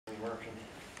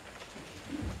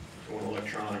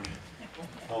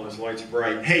all those lights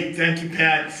bright. Hey, thank you,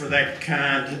 Pat, for that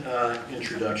kind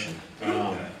introduction.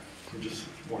 Just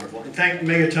wonderful. And thank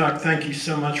Megatalk, thank you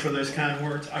so much for those kind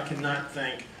words. I cannot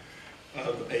think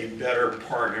of a better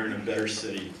partner and a better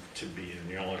city to be in.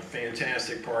 Y'all are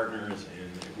fantastic partners,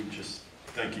 and we just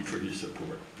thank you for your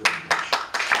support very much.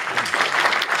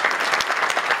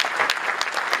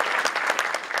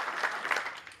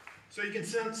 So you can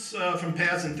sense from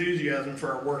Pat's enthusiasm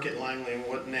for our work at Langley and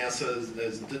what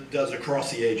NASA does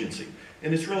across the agency.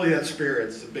 And it's really that spirit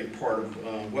that's a big part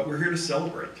of what we're here to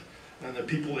celebrate, and the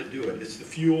people that do it. It's the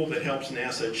fuel that helps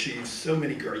NASA achieve so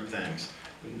many great things,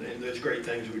 and those great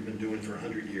things we've been doing for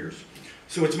 100 years.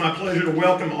 So it's my pleasure to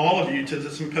welcome all of you to the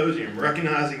symposium,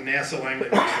 recognizing NASA Langley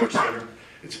Research Center,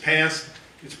 its past,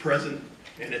 its present,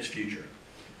 and its future.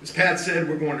 As Pat said,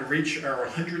 we're going to reach our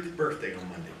 100th birthday on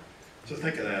Monday. So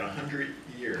think of that, 100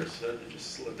 years.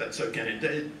 Just let that soak in.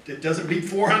 It doesn't beat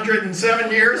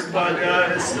 407 years, but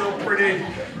it's still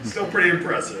pretty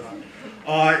impressive.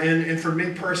 And for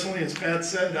me personally, as Pat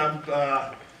said,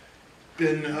 I've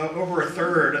been over a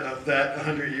third of that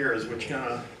 100 years, which kind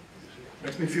of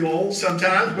makes me feel old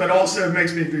sometimes, but also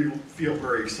makes me feel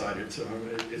very excited. So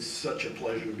it's such a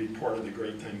pleasure to be part of the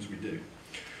great things we do.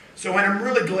 So, and I'm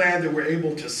really glad that we're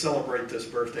able to celebrate this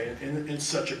birthday in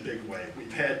such a big way.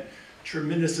 We've had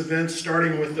tremendous events,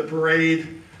 starting with the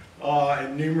parade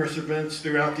and numerous events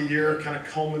throughout the year, kind of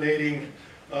culminating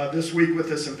this week with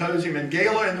the symposium and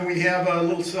gala, and then we have a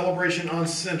little celebration on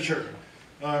center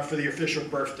for the official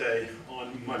birthday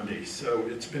on Monday. So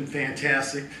it's been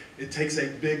fantastic. It takes a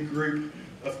big group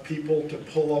of people to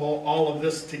pull all of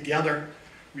this together.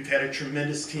 We've had a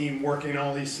tremendous team working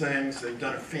all these things. They've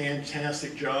done a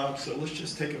fantastic job. So let's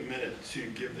just take a minute to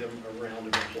give them a round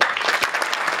of applause.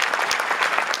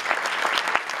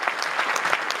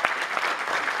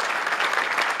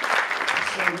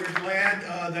 So we're glad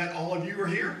that all of you are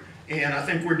here. And I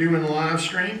think we're doing a live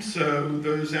stream. So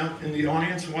those out in the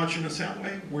audience watching us that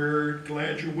way, we're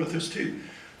glad you're with us too.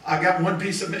 I got one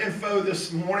piece of info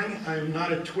this morning. I'm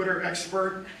not a Twitter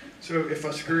expert. So if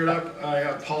I screw it up, I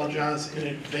apologize in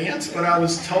advance, but I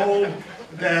was told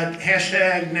that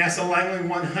hashtag NASA Langley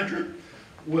 100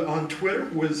 on Twitter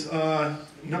was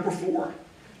 #4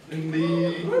 in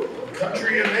the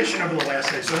country and nation over the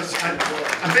last day. So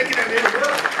I'm thinking it made it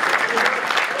work.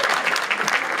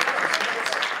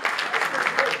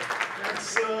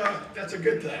 That's a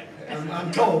good thing.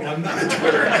 I'm told. I'm not a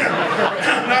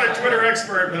Twitter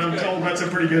expert, but I'm told that's a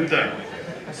pretty good thing.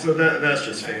 So that's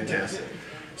just fantastic.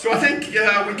 So I think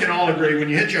we can all agree when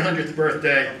you hit your 100th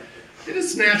birthday, it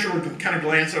is natural to kind of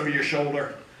glance over your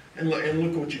shoulder and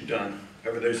look what you've done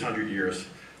over those 100 years.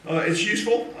 It's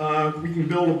useful. We can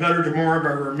build a better tomorrow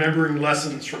by remembering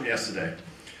lessons from yesterday.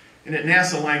 And at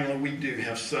NASA Langley, we do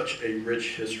have such a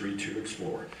rich history to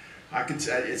explore.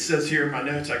 It says here in my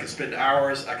notes, I could spend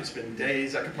hours, I could spend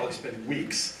days, I could probably spend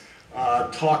weeks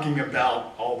talking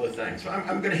about all the things. So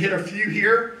I'm going to hit a few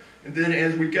here, and then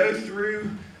as we go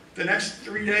through the next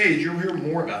 3 days, you'll hear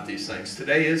more about these things.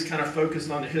 Today is kind of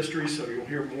focused on the history, so you'll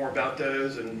hear more about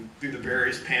those and through the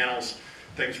various panels,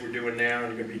 things we're doing now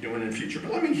and you're going to be doing in the future.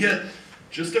 But let me hit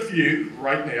just a few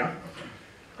right now.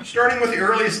 Starting with the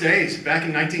earliest days, back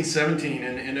in 1917,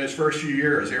 in those first few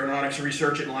years, aeronautics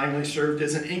research at Langley served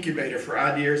as an incubator for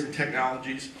ideas and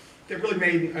technologies that really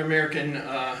made American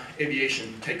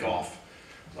aviation take off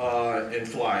and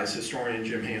fly, as historian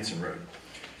Jim Hansen wrote.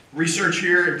 Research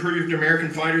here improved American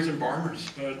fighters and bombers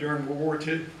during World War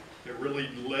II. That really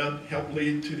helped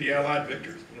lead to the Allied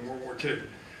victories in World War II.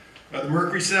 The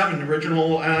Mercury 7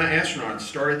 original astronauts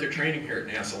started their training here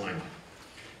at NASA Langley.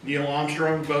 Neil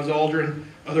Armstrong, Buzz Aldrin,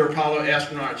 other Apollo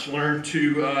astronauts learned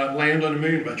to land on the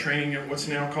moon by training at what's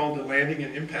now called the Landing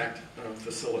and Impact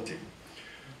Facility.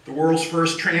 The world's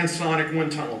first transonic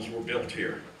wind tunnels were built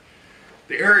here.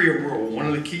 The area rule, one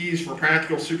of the keys for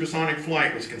practical supersonic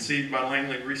flight, was conceived by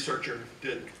Langley researcher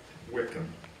Dick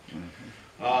Whitcomb.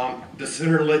 The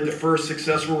center led the first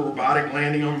successful robotic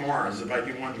landing on Mars, the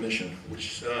Viking 1 mission,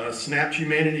 which snapped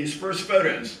humanity's first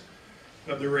photos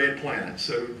of the red planet.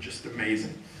 So just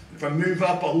amazing. If I move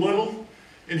up a little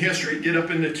in history, get up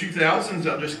in the 2000s,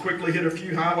 I'll just quickly hit a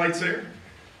few highlights there.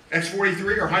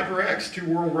 X-43 or Hyper-X, 2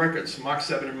 world records, Mach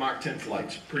 7 and Mach 10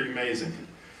 flights, pretty amazing.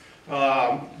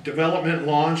 Development,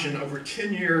 launch, and over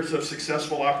 10 years of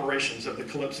successful operations of the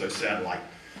Calypso satellite.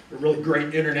 A really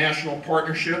great international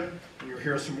partnership, and you'll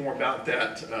hear some more about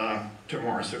that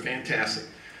tomorrow, so fantastic.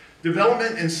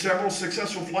 Development and several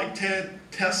successful flight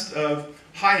tests of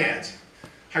HIADS,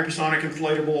 hypersonic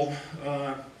inflatable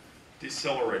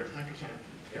decelerator. Hypersonic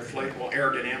inflatable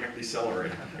aerodynamic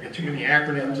decelerator. I got too many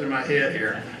acronyms in my head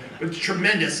here. but it's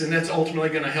tremendous, and that's ultimately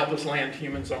going to help us land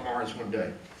humans on Mars one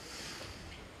day.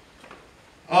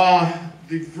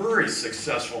 The very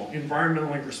successful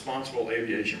environmentally responsible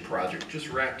aviation project just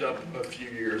wrapped up a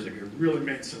few years ago. Really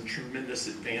made some tremendous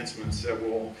advancements that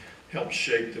will help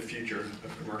shape the future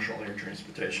of commercial air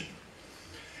transportation.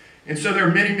 And so there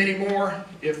are many, many more.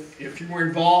 If you were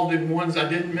involved in ones I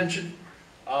didn't mention,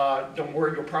 don't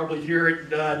worry, you'll probably hear it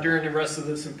during the rest of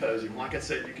the symposium. Like I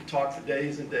said, you could talk for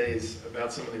days and days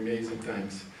about some of the amazing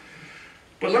things.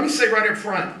 But let me say right up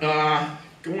front,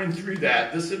 going through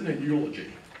that, this isn't a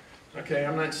eulogy. Okay,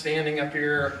 I'm not standing up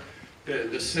here,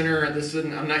 the center,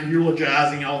 I'm not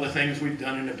eulogizing all the things we've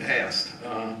done in the past.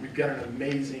 We've got an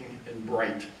amazing and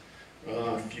bright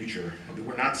future.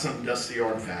 We're not some dusty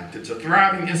artifact. It's a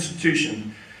thriving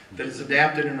institution that has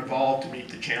adapted and evolved to meet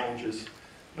the challenges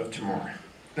of tomorrow.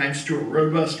 Thanks to a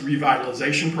robust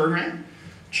revitalization program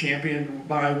championed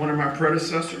by one of my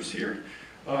predecessors here,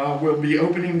 we'll be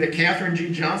opening the Katherine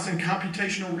G. Johnson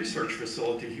Computational Research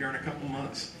Facility here in a couple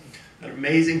months. An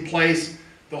amazing place.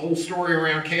 The whole story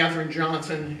around Katherine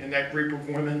Johnson and that group of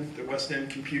women, the West End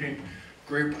Computing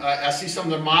Group. I see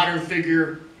some of the modern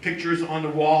figure pictures on the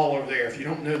wall over there. If you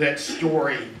don't know that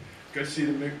story, go see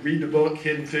the movie, read the book,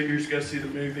 Hidden Figures, go see the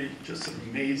movie. Just an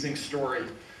amazing story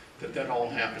that all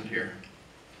happened here.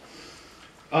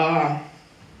 So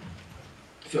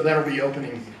that'll be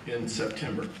opening in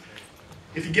September.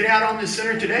 If you get out on the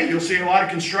center today, you'll see a lot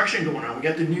of construction going on. We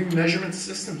got the new Measurement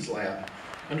Systems Lab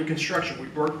under construction. We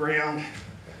broke ground.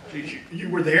 You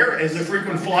were there as a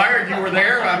frequent flyer. You were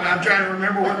there. I'm trying to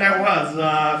remember when that was,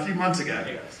 a few months ago.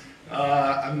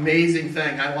 Amazing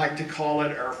thing. I like to call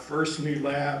it our first new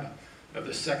lab of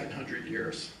the second 100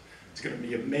 years. It's going to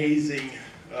be amazing,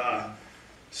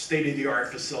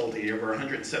 state-of-the-art facility, over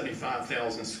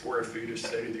 175,000 square feet of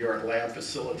state-of-the-art lab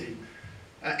facility,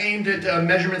 aimed at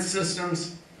measurement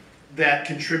systems that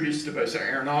contributes to both our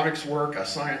aeronautics work, our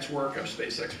science work, our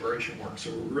space exploration work.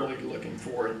 So we're really looking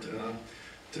forward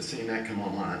to seeing that come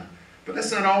online. But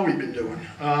that's not all we've been doing.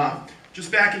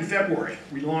 Just back in February,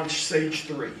 we launched SAGE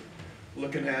 3,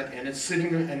 looking at, and it's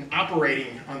sitting and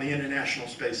operating on the International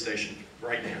Space Station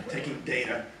right now, taking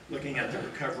data, looking at the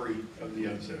recovery of the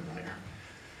ozone layer.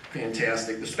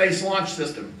 Fantastic. The Space Launch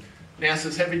System,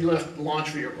 NASA's heavy lift launch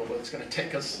vehicle that's going to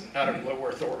take us out of low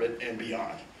Earth orbit and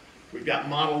beyond. We've got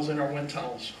models in our wind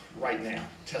tunnels right now,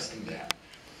 testing that.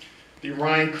 The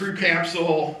Orion crew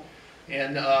capsule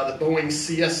and the Boeing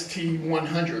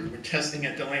CST-100, we're testing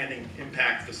at the Landing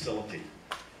Impact Facility.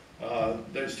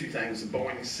 Those two things, the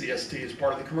Boeing CST is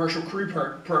part of the commercial crew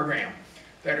program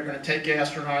that are going to take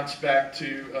astronauts back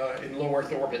to, in low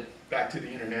Earth orbit, back to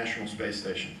the International Space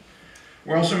Station.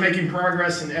 We're also making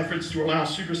progress in efforts to allow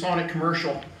supersonic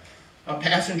commercial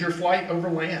passenger flight over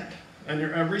land. And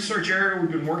a research area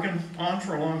we've been working on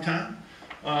for a long time,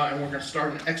 and we're going to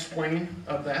start an X-plane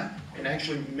of that and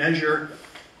actually measure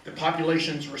the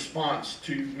population's response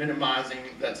to minimizing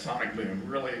that sonic boom.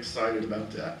 Really excited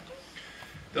about that.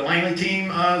 The Langley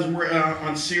team is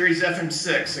on Series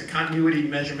FM6, a continuity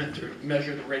measurement to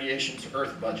measure the radiation to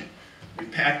Earth budget. We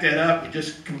packed that up. We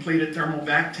just completed thermal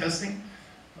vac testing,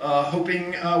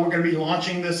 hoping we're going to be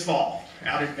launching this fall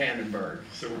out at Vandenberg.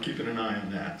 So we're keeping an eye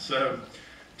on that. So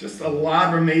just a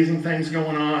lot of amazing things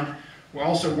going on. We're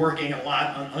also working a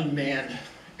lot on unmanned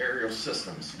aerial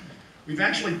systems. We've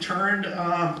actually turned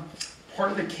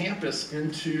part of the campus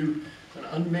into an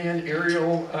unmanned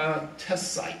aerial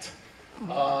test site.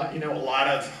 You know, a lot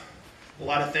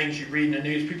of things you read in the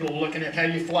news, people are looking at how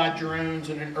you fly drones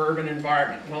in an urban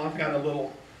environment. Well, I've got a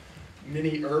little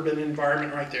mini urban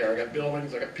environment right there. I got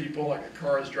buildings, I got people, I got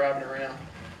cars driving around.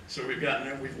 So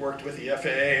we've worked with the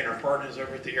FAA and our partners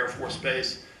over at the Air Force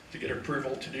Base to get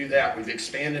approval to do that. We've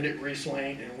expanded it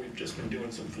recently, and we've just been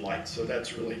doing some flights. So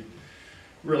that's really,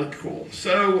 really cool.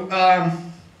 So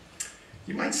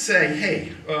you might say,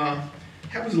 hey,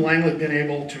 how has Langley been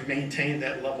able to maintain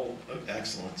that level of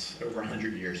excellence over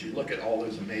 100 years? You look at all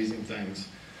those amazing things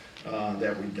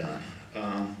that we've done.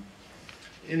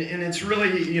 And it's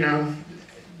really, you know,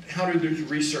 how do those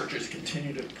researchers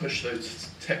continue to push those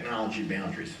technology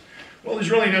boundaries? Well, there's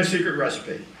really no secret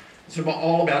recipe. It's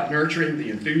all about nurturing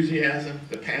the enthusiasm,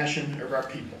 the passion of our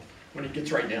people. When it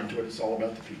gets right down to it, it's all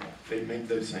about the people. They make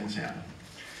those things happen.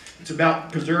 It's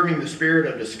about preserving the spirit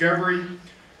of discovery.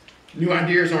 New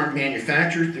ideas aren't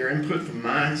manufactured. They're input from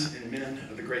minds and men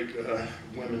of the great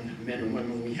men and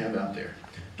women we have out there.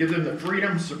 Give them the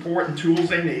freedom, support, and tools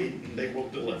they need, and they will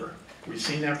deliver. We've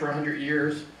seen that for 100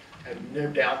 years. I have no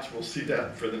doubts we'll see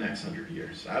that for the next 100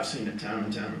 years. I've seen it time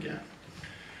and time again.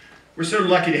 We're so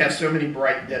lucky to have so many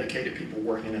bright, dedicated people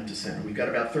working at the center. We've got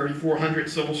about 3,400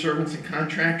 civil servants and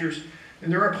contractors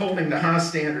and they're upholding the high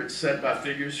standards set by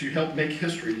figures who helped make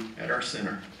history at our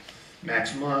center.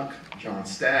 Max Monk, John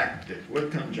Stack, Dick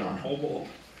Whitcomb, John Hobolt,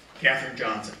 Katherine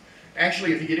Johnson.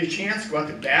 Actually, if you get a chance, go out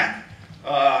the back.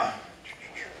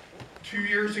 2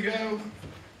 years ago,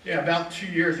 about 2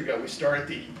 years ago, we started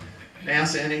the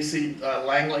NASA NEC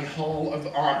Langley Hall of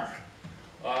Honor.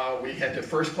 We had the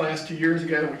first class 2 years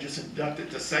ago. We just inducted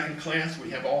the second class.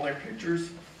 We have all their pictures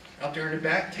out there in the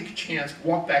back. Take a chance,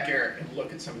 walk back there and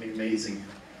look at some of the amazing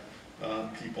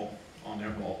people on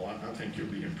that wall. I think you'll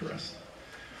be impressed.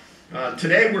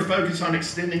 Today we're focused on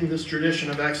extending this tradition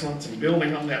of excellence and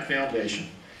building on that foundation.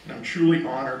 And I'm truly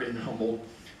honored and humbled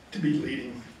to be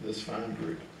leading this fine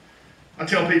group. I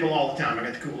tell people all the time, I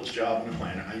got the coolest job on the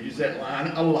planet. I use that line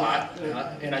a lot,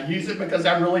 and I use it because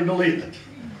I really believe it.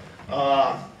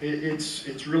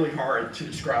 It's really hard to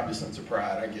describe the sense of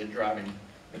pride I get driving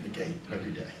at the gate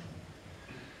every day.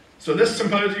 So this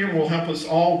symposium will help us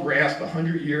all grasp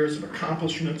 100 years of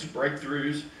accomplishments,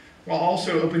 breakthroughs, while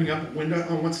also opening up a window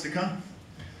on what's to come.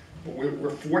 We're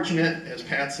fortunate, as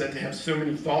Pat said, to have so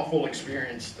many thoughtful,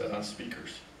 experienced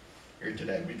speakers here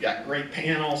today. We've got great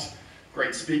panels,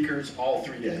 great speakers all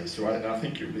 3 days, so I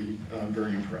think you'll be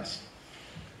very impressed.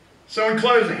 So in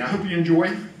closing, I hope you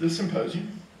enjoy this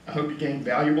symposium. I hope you gain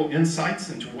valuable insights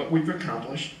into what we've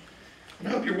accomplished, and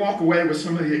I hope you walk away with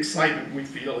some of the excitement we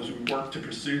feel as we work to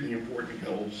pursue the important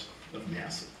goals of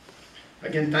NASA.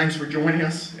 Again, thanks for joining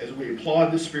us as we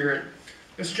applaud the spirit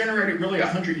that's generated really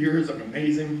 100 years of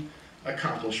amazing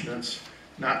accomplishments,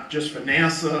 not just for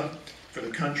NASA, for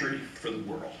the country, for the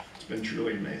world. It's been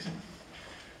truly amazing.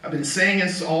 I've been saying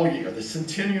this all year. The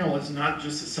Centennial is not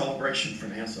just a celebration for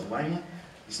NASA Langley.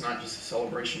 It's not just a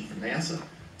celebration for NASA.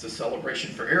 It's a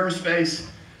celebration for aerospace.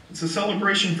 It's a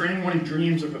celebration for anyone who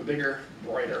dreams of a bigger,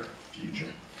 brighter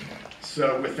future.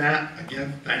 So with that,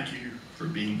 again, thank you for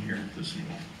being here this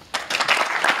morning.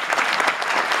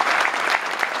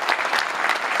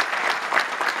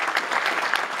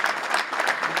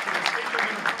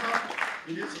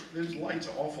 Those lights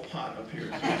are awful hot up here.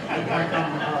 Like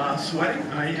I'm sweating?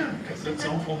 I am, because it's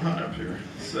awful hot up here.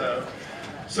 So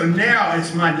now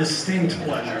it's my distinct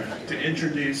pleasure to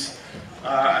introduce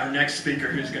our next speaker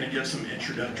who's going to give some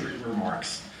introductory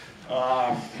remarks.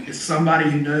 It's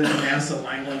somebody who knows NASA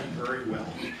Langley very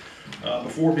well.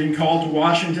 Before being called to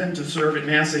Washington to serve at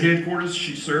NASA headquarters,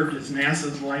 she served as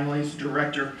NASA's Langley's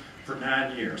director for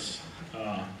 9 years.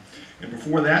 And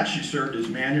before that, she served as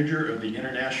manager of the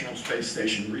International Space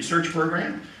Station Research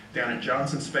Program down at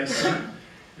Johnson Space Center.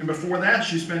 And before that,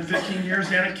 she spent 15 years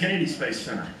down at Kennedy Space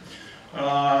Center,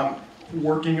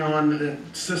 working on the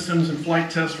systems and flight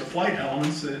tests for flight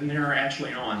elements that are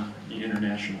actually on the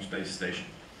International Space Station.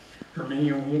 Her many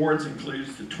awards include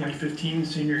the 2015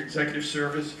 Senior Executive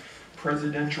Service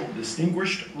Presidential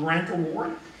Distinguished Rank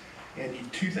Award and the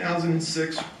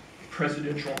 2006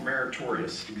 Presidential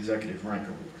Meritorious Executive Rank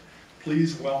Award.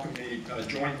 Please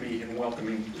join me in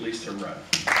welcoming Lesa Rowe.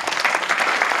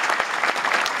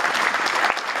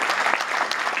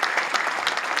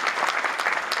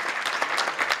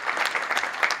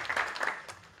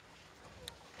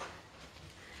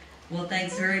 Well,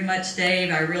 thanks very much,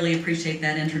 Dave. I really appreciate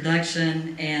that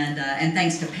introduction, and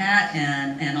thanks to Pat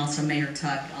and also Mayor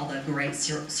Tuck, all the great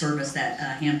service that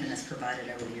Hampton has provided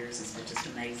over the years has been just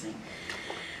amazing.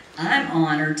 I'm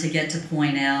honored to get to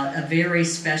point out a very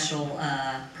special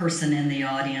person in the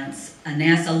audience. A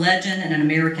NASA legend and an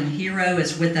American hero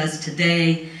is with us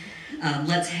today.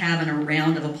 Let's have a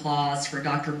round of applause for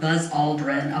Dr. Buzz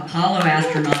Aldrin, Apollo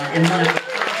astronaut and one of the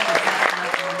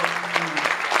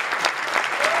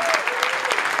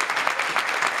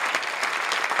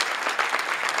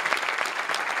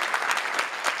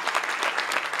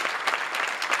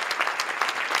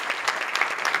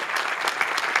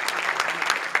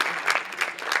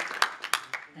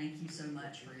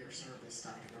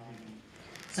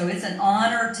So it's an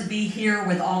honor to be here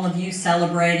with all of you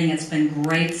celebrating. It's been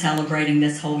great celebrating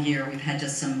this whole year. We've had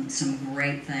just some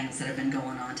great things that have been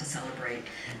going on to celebrate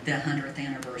the 100th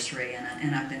anniversary, and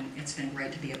it's been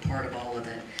great to be a part of all of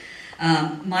it.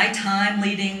 My time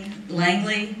leading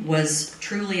Langley was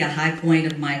truly a high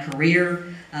point of my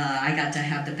career. I got to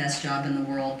have the best job in the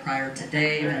world prior to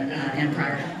Dave, and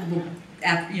prior,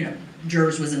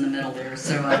 Jers was in the middle there,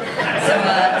 so it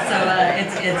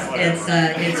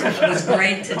was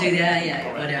great to do that.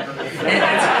 Yeah, whatever. It's great to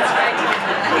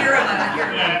do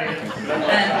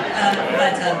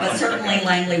that. But certainly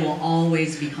Langley will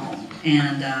always be home,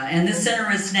 and this center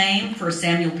is named for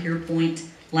Samuel Pierpont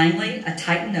Langley, a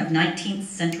titan of 19th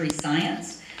century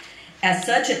science. As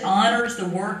such, it honors the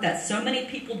work that so many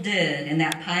people did in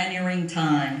that pioneering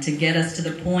time to get us to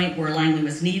the point where Langley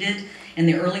was needed in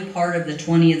the early part of the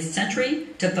 20th century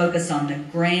to focus on the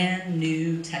grand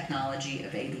new technology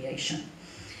of aviation.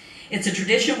 It's a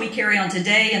tradition we carry on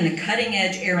today in the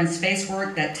cutting-edge air and space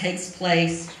work that takes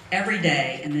place every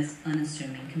day in this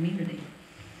unassuming community.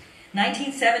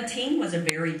 1917 was a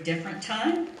very different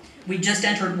time. We just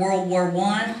entered World War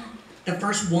I. The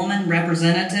first woman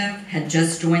representative had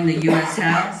just joined the U.S.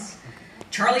 House.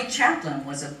 Charlie Chaplin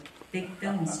was a big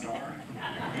film star.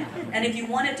 And if you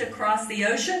wanted to cross the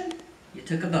ocean, you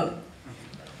took a boat.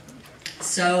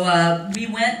 So we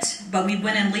went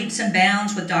in leaps and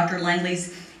bounds with Dr.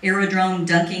 Langley's aerodrome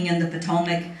dunking in the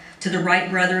Potomac, to the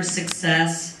Wright brothers'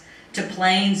 success, to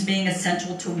planes being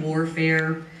essential to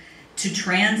warfare, to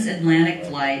transatlantic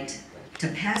flight, to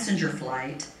passenger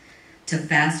flight, to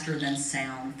faster than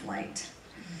sound flight.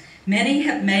 Many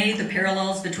have made the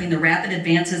parallels between the rapid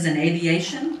advances in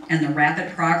aviation and the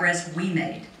rapid progress we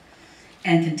made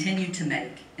and continue to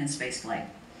make in spaceflight.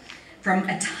 From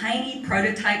a tiny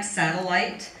prototype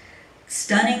satellite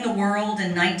stunning the world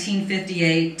in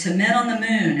 1958 to men on the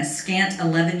moon a scant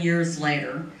 11 years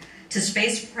later, to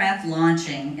spacecraft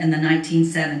launching in the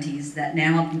 1970s that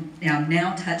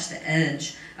now touch the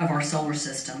edge of our solar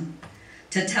system,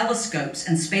 to telescopes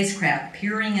and spacecraft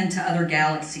peering into other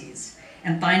galaxies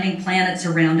and finding planets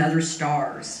around other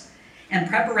stars, and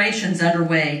preparations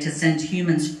underway to send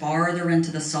humans farther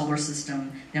into the solar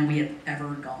system than we have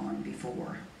ever gone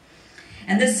before.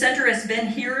 And this center has been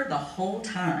here the whole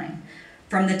time,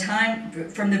 from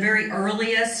the very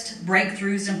earliest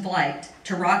breakthroughs in flight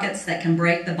to rockets that can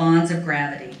break the bonds of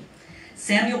gravity.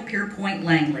 Samuel Pierpont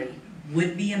Langley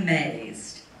would be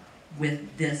amazed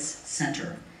with this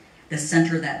center, the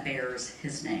center that bears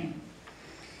his name.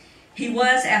 He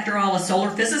was, after all, a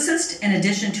solar physicist. In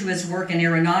addition to his work in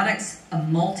aeronautics, a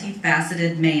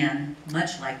multifaceted man,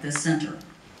 much like this center.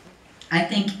 I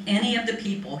think any of the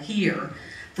people here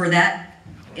for that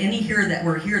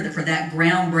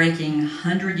groundbreaking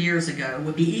 100 years ago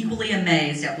would be equally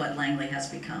amazed at what Langley has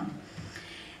become,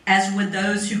 as would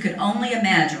those who could only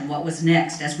imagine what was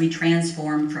next as we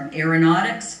transformed from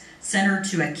aeronautics center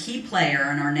to a key player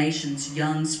in our nation's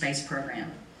young space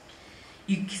program.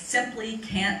 You simply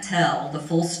can't tell the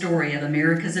full story of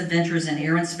America's adventures in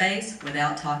air and space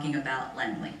without talking about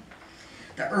Langley.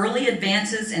 The early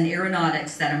advances in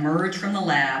aeronautics that emerged from the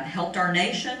lab helped our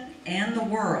nation and the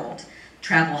world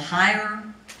travel higher,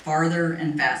 farther,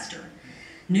 and faster.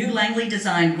 New Langley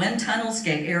designed wind tunnels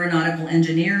gave aeronautical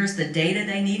engineers the data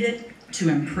they needed to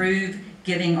improve,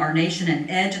 giving our nation an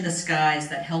edge in the skies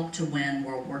that helped to win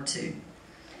World War II.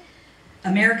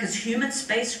 America's human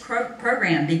space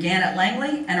program began at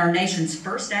Langley, and our nation's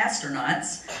first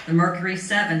astronauts, the Mercury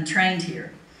 7, trained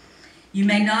here. You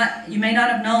may not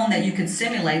have known that you could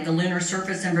simulate the lunar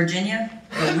surface in Virginia,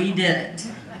 but we did it.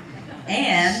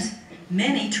 And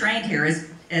many trained here,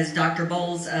 as Dr.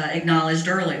 Bowles acknowledged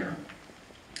earlier.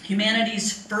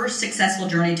 Humanity's first successful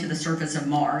journey to the surface of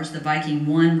Mars, the Viking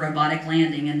 1 robotic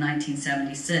landing in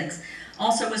 1976,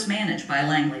 also was managed by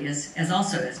Langley, as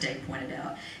Dave pointed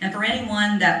out. And for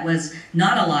anyone that was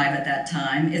not alive at that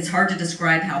time, it's hard to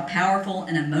describe how powerful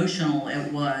and emotional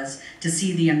it was to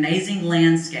see the amazing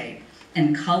landscape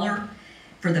in color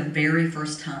for the very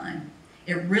first time.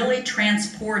 It really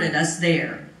transported us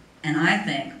there, and I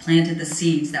think planted the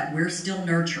seeds that we're still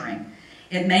nurturing.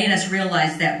 It made us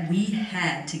realize that we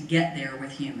had to get there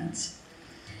with humans.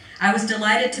 I was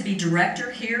delighted to be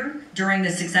director here during the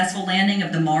successful landing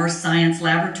of the Mars Science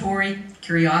Laboratory,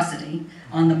 Curiosity,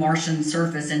 on the Martian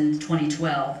surface in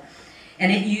 2012.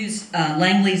 And it used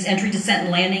Langley's entry, descent,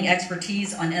 and landing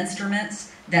expertise on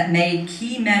instruments that made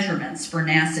key measurements for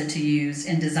NASA to use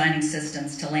in designing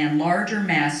systems to land larger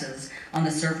masses on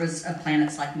the surface of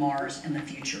planets like Mars in the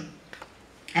future.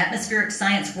 Atmospheric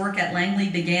science work at Langley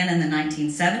began in the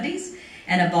 1970s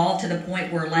and evolved to the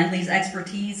point where Langley's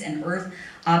expertise in Earth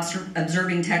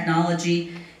observing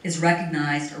technology is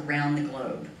recognized around the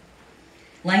globe.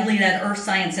 Langley led Earth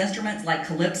science instruments like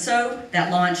Calypso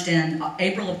that launched in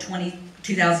April of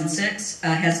 2006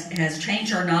 has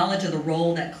changed our knowledge of the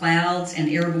role that clouds and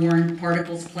airborne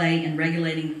particles play in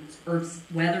regulating Earth's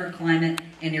weather, climate,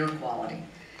 and air quality.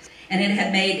 And it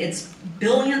had made its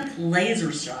billionth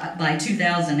laser shot by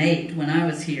 2008 when I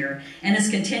was here, and is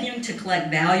continuing to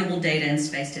collect valuable data in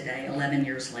space today, 11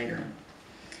 years later.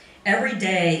 Every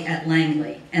day at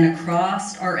Langley and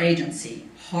across our agency,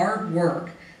 hard work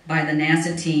by the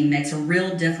NASA team makes a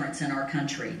real difference in our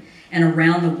country and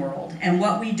around the world. And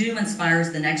what we do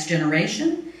inspires the next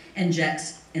generation,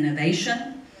 injects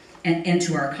innovation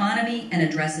into our economy, and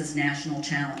addresses national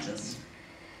challenges.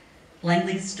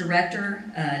 Langley's director,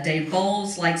 Dave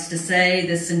Bowles, likes to say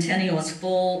this Centennial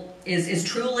is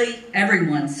truly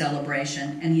everyone's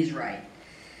celebration, and he's right.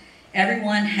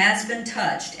 Everyone has been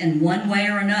touched in one way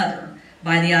or another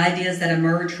by the ideas that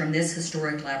emerge from this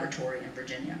historic laboratory in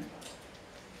Virginia.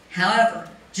 However,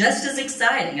 just as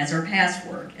exciting as our past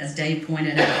work, as Dave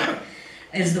pointed out,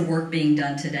 is the work being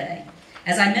done today.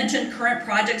 As I mentioned, current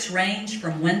projects range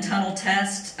from wind tunnel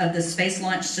tests of the space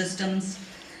launch systems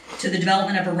to the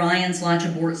development of Orion's launch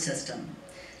abort system,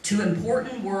 to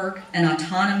important work in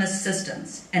autonomous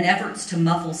systems and efforts to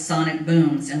muffle sonic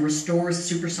booms and restore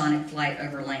supersonic flight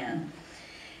over land.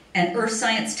 An Earth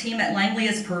Science team at Langley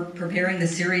is preparing the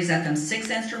Series FM6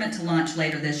 instrument to launch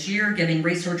later this year, giving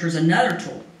researchers another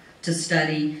tool to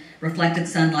study reflected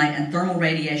sunlight and thermal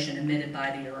radiation emitted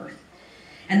by the Earth.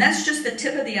 And that's just the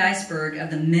tip of the iceberg of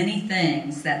the many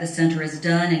things that the Center has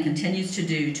done and continues to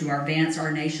do to advance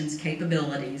our nation's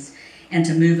capabilities and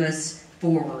to move us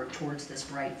forward towards this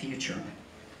bright future.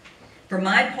 For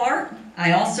my part,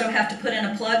 I also have to put in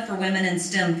a plug for women in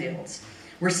STEM fields.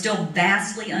 We're still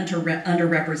vastly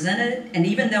underrepresented, and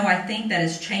even though I think that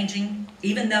is changing,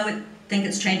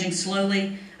 it's changing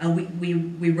slowly, we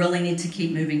really need to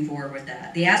keep moving forward with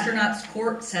that. The Astronauts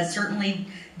Corps has certainly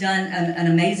done an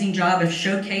amazing job of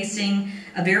showcasing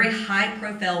a very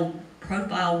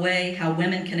high-profile way how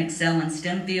women can excel in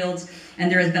STEM fields,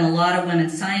 and there has been a lot of women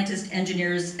scientists,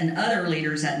 engineers, and other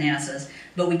leaders at NASA,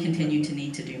 but we continue to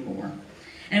need to do more.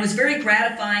 And it was very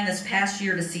gratifying this past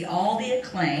year to see all the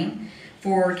acclaim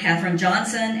for Katherine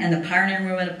Johnson and the pioneering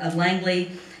women of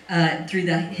Langley through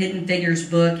the Hidden Figures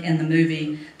book and the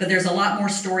movie, but there's a lot more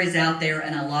stories out there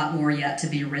and a lot more yet to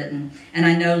be written, and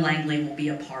I know Langley will be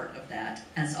a part of that,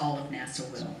 as all of NASA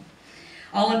will.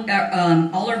 All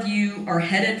of you are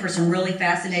headed for some really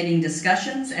fascinating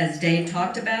discussions, as Dave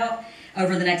talked about,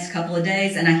 over the next couple of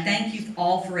days, and I thank you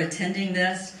all for attending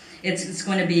this. It's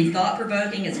going to be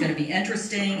thought-provoking, it's going to be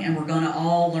interesting, and we're going to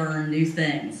all learn new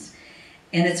things.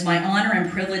 And it's my honor and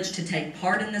privilege to take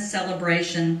part in this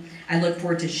celebration. I look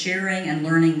forward to sharing and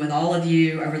learning with all of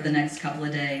you over the next couple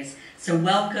of days. So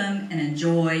welcome and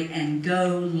enjoy, and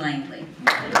go Langley.